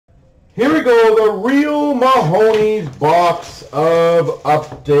Here we go, the Real Mahoney's box of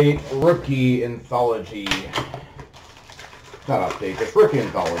Update Rookie Anthology. Not Update, just Rookie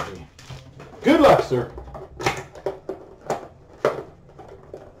Anthology. Good luck, sir.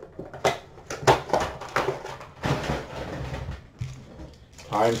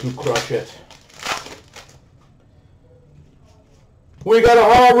 Time to crush it. We got a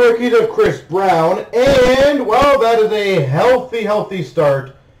hot rookie of Chris Brown, and, well, that is a healthy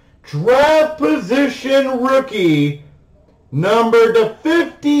start. Draft position rookie, number to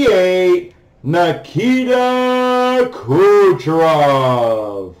 58, Nikita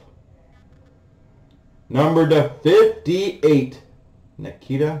Kucherov. Number to 58,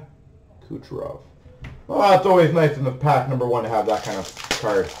 Nikita Kucherov. Well, it's always nice in the pack number 1 to have that kind of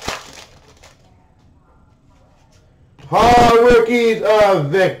card. Rookies of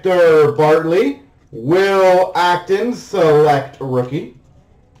Victor Bartley, Will Acton, select rookie.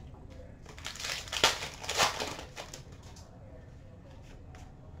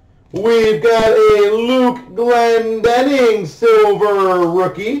 We've got a Luke Glendening, silver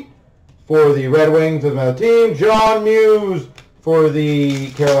rookie for the Red Wings as my team. John Muse for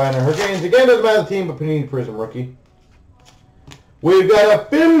the Carolina Hurricanes, again as my team, but Panini Prism rookie. We've got a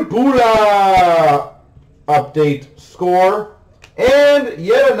Phil Pula update score, and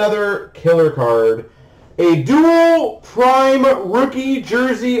yet another killer card. A dual prime rookie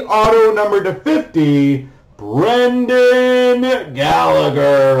jersey auto number to 50, Brendan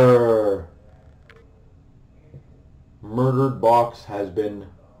Gallagher. Murdered box has been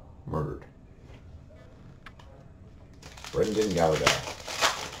murdered. Brendan Gallagher.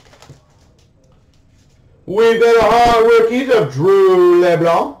 We've got a hot rookies of Drew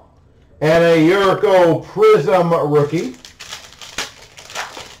LeBlanc and a Yurko Prism rookie.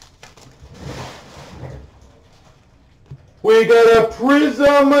 We got a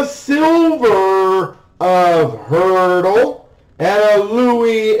Prism silver of Hurdle and a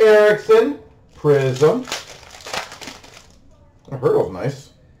Louis Erickson Prism. Hurdle's nice.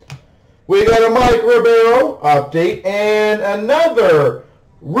 We got a Mike Ribeiro update and another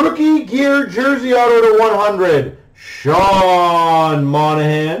rookie gear jersey auto to 100, Sean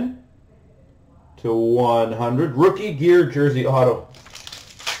Monahan to 100, rookie gear jersey auto.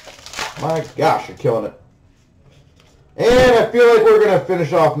 My gosh, you're killing it. And I feel like we're going to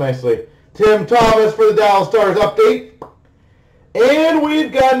finish off nicely. Tim Thomas for the Dallas Stars update. And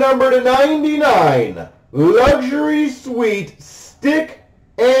we've got number to 99, Luxury Suite Stick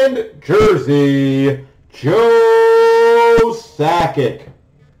and Jersey, Joe Sakic.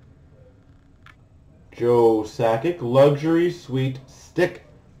 Joe Sakic, Luxury Suite Stick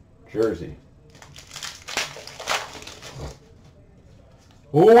Jersey.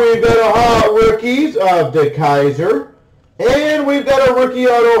 We've got a hot rookies of DeKaiser. And we've got a rookie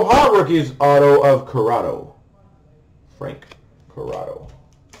auto, hot rookies auto of Corrado. Frank Corrado.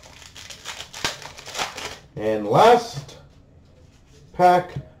 And last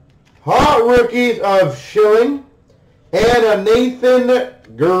pack, hot rookies of Schilling and a Nathan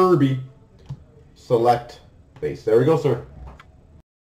Gerby select base. There we go, sir.